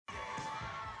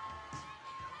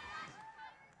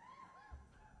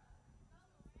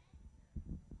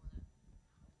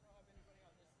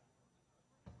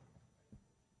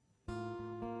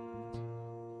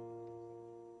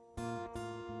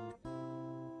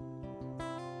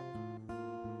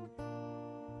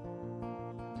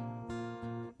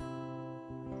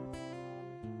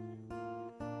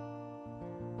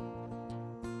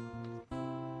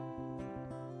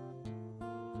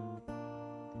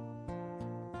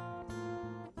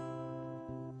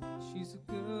she's a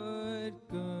good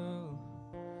girl.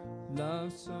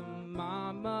 Loves her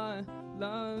mama,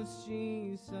 loves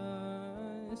Jesus.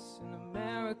 In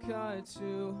America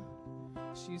too,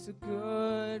 she's a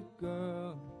good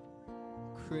girl.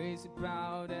 Crazy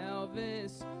about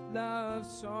Elvis,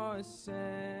 loves horses,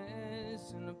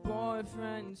 and a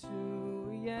boyfriend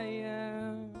too, yeah,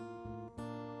 yeah.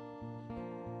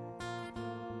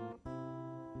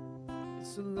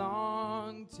 It's a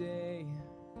long day,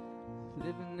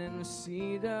 living in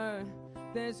Reseda.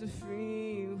 There's a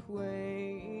freeway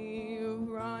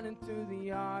running through the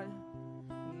yard,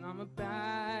 and I'm a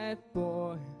bad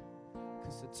boy,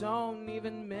 'cause I don't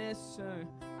even miss her.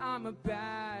 I'm a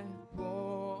bad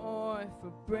boy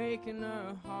for breaking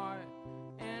her heart,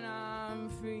 and I'm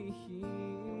free.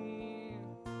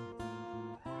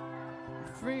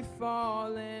 Free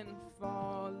falling,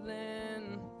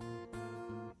 falling,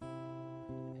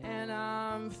 and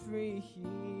I'm free.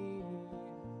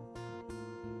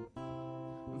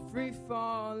 I'm free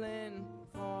falling,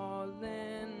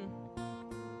 falling,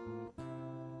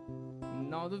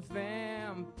 and all the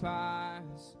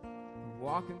vampires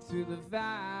walking through the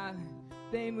valley,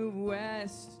 they move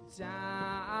west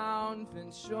down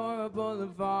Ventura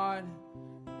Boulevard,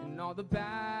 and all the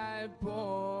bad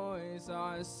boys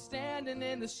are standing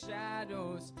in the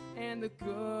shadows, and the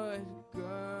good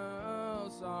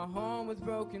girls are home with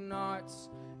broken hearts,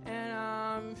 and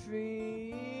I'm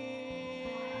free.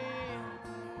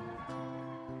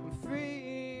 I'm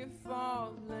free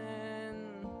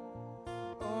falling,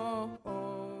 oh,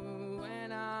 oh,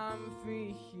 and I'm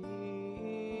free.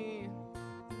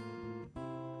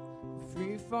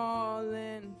 Free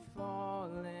falling,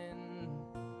 falling.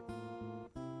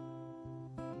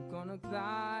 I'm gonna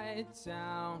glide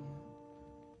down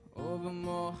over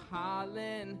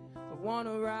Mulholland. I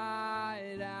wanna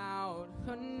ride out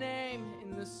her name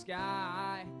in the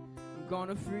sky. I'm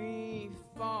gonna free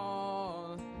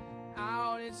fall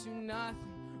out into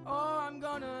nothing. Oh, I'm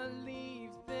gonna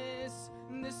leave this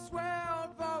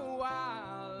world for a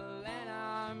while, and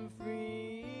I'm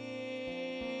free.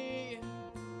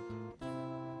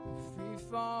 Free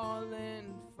falling,